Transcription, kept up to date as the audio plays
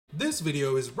This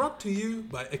video is brought to you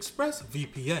by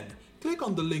ExpressVPN. Click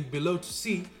on the link below to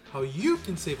see how you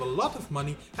can save a lot of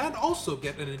money and also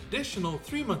get an additional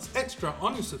 3 months extra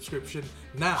on your subscription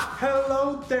now.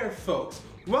 Hello there folks,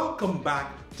 welcome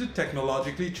back to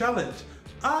Technologically Challenged.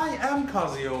 I am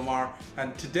Kazi Omar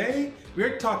and today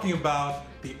we're talking about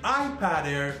the iPad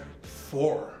Air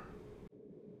 4.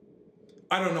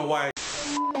 I don't know why.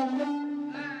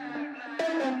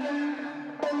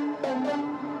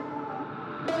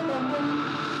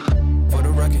 For the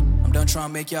record, I'm done trying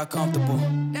to make y'all comfortable.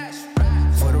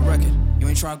 For the record, you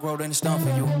ain't trying to grow, then it's done for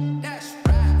you.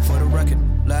 For the record,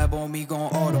 lab on me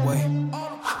going all the way.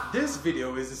 This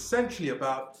video is essentially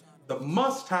about the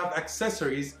must-have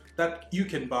accessories that you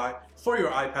can buy for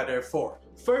your iPad Air 4.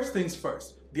 First things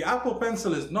first, the Apple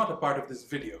Pencil is not a part of this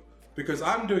video because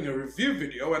I'm doing a review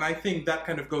video and I think that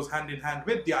kind of goes hand in hand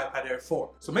with the iPad Air 4.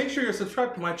 So make sure you're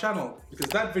subscribed to my channel because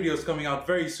that video is coming out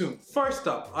very soon. First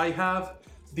up, I have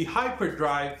the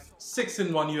HyperDrive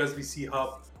 6-in-1 USB-C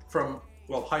hub from,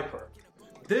 Hyper.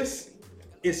 This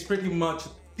is pretty much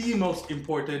the most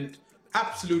important,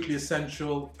 absolutely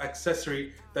essential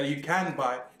accessory that you can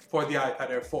buy for the iPad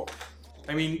Air 4.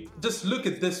 I mean, just look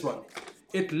at this one.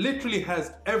 It literally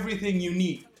has everything you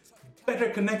need. Better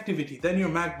connectivity than your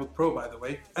MacBook Pro, by the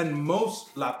way, and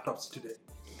most laptops today.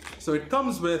 So it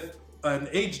comes with an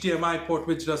HDMI port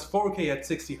which does 4K at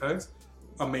 60 Hz.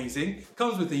 Amazing.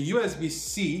 Comes with a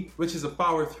USB-C, which is a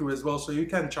power through as well, so you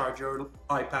can charge your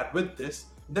iPad with this.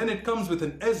 Then it comes with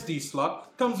an SD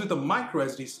slot, comes with a micro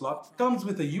SD slot, comes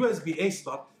with a USB-A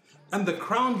slot, and the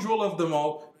crown jewel of them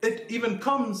all, it even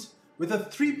comes with a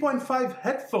 3.5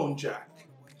 headphone jack.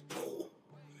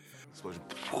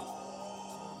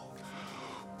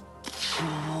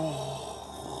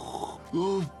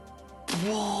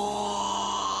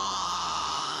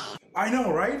 I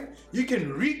know, right? You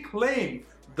can reclaim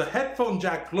the headphone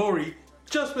jack glory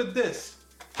just with this.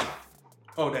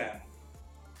 Oh damn.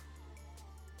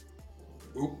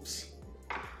 Oops.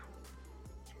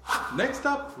 Next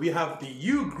up, we have the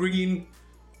UGREEN.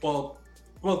 Well,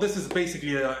 this is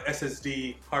basically a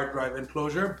SSD hard drive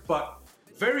enclosure, but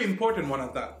very important one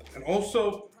at that. And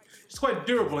also, it's quite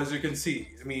durable as you can see.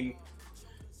 I mean,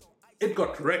 it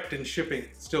got wrecked in shipping,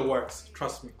 it still works,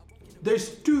 trust me.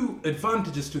 There's two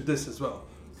advantages to this as well.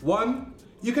 One,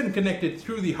 you can connect it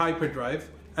through the HyperDrive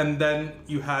and then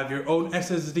you have your own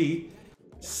SSD.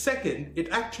 Second, it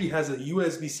actually has a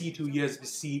USB-C to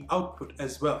USB-C output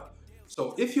as well.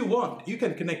 So if you want, you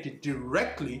can connect it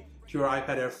directly to your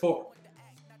iPad Air 4.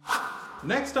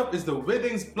 Next up is the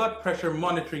Withings blood pressure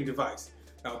monitoring device.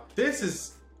 Now this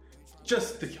is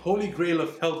just the holy grail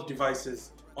of health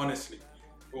devices, honestly.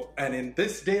 And in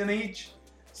this day and age,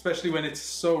 especially when it's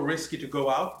so risky to go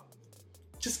out,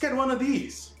 just get one of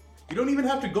these. You don't even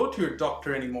have to go to your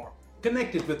doctor anymore.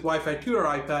 Connect it with Wi-Fi to your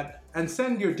iPad and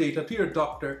send your data to your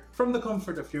doctor from the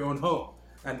comfort of your own home.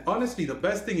 And honestly, the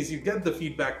best thing is you get the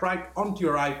feedback right onto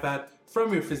your iPad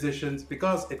from your physicians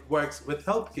because it works with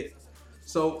HealthKit.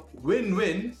 So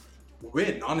win-win,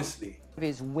 win, honestly. It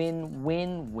is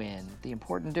win-win-win. The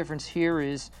important difference here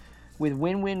is with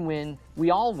win-win-win, we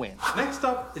all win. Next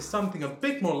up is something a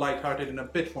bit more lighthearted and a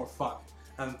bit more fun.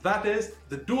 And that is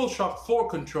the Dualshock 4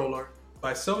 controller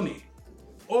by Sony.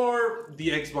 Or the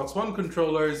Xbox One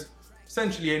controllers,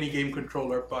 essentially any game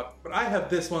controller, but I have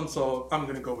this one, so I'm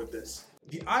gonna go with this.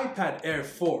 The iPad Air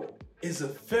 4 is a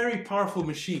very powerful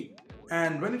machine.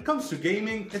 And when it comes to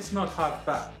gaming, it's not half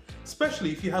bad.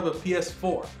 Especially if you have a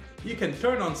PS4. You can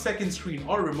turn on second screen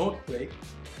or remote play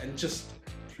and just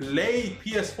play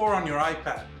PS4 on your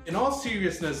iPad. In all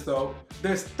seriousness though,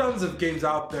 there's tons of games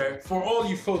out there for all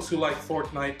you folks who like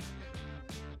Fortnite.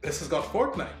 This has got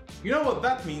Fortnite. You know what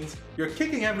that means? You're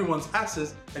kicking everyone's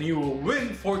asses and you will win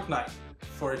Fortnite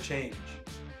for a change.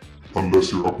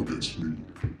 Unless you're up against me,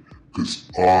 because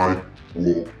I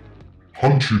will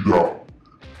hunt you down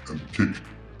and kick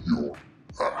your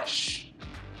ass.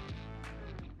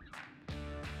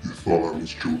 You thought I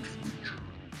was joking, didn't you?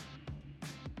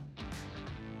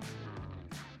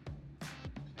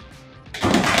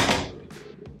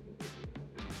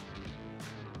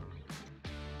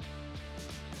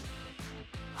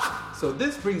 So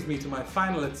this brings me to my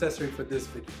final accessory for this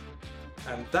video,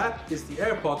 and that is the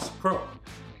AirPods Pro.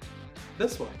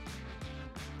 This one.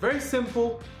 Very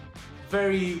simple,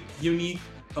 very unique,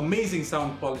 amazing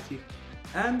sound quality,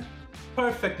 and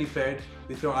perfectly paired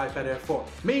with your iPad Air 4.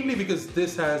 Mainly because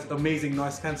this has amazing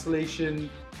noise cancellation,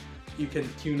 you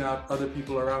can tune out other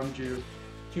people around you,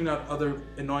 tune out other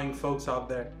annoying folks out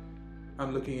there.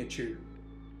 I'm looking at you.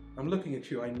 I'm looking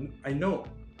at you, I know.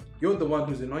 You're the one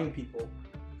who's annoying people.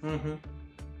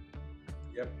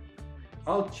 Yep.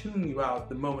 I'll tune you out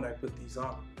the moment I put these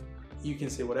on. You can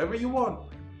say whatever you want.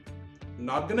 I'm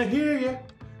not gonna hear you,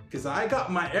 cause I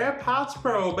got my AirPods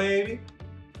Pro, baby.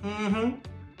 I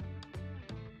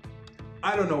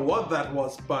don't know what that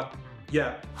was, but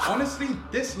yeah. Honestly,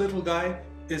 this little guy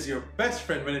is your best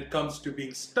friend when it comes to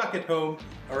being stuck at home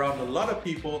around a lot of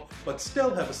people, but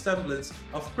still have a semblance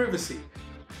of privacy.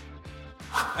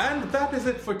 And that is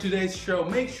it for today's show.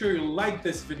 Make sure you like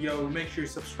this video, make sure you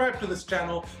subscribe to this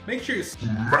channel, make sure you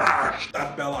smash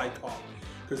that bell icon,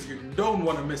 because you don't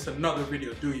want to miss another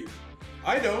video, do you?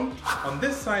 I don't. On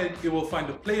this side, you will find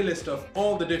a playlist of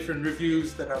all the different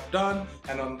reviews that I've done,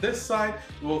 and on this side,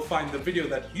 you will find the video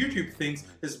that YouTube thinks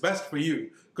is best for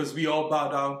you, because we all bow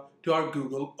down to our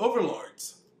Google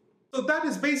overlords. So that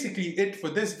is basically it for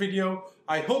this video.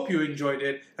 I hope you enjoyed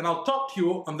it, and I'll talk to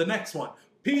you on the next one.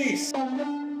 Peace! For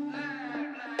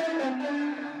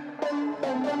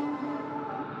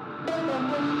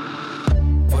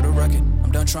the record,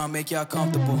 I'm done trying to make y'all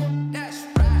comfortable.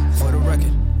 For the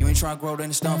record, you ain't trying to grow,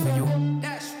 then it's done for you.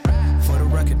 For the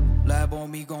record, lab on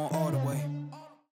me, gon' order.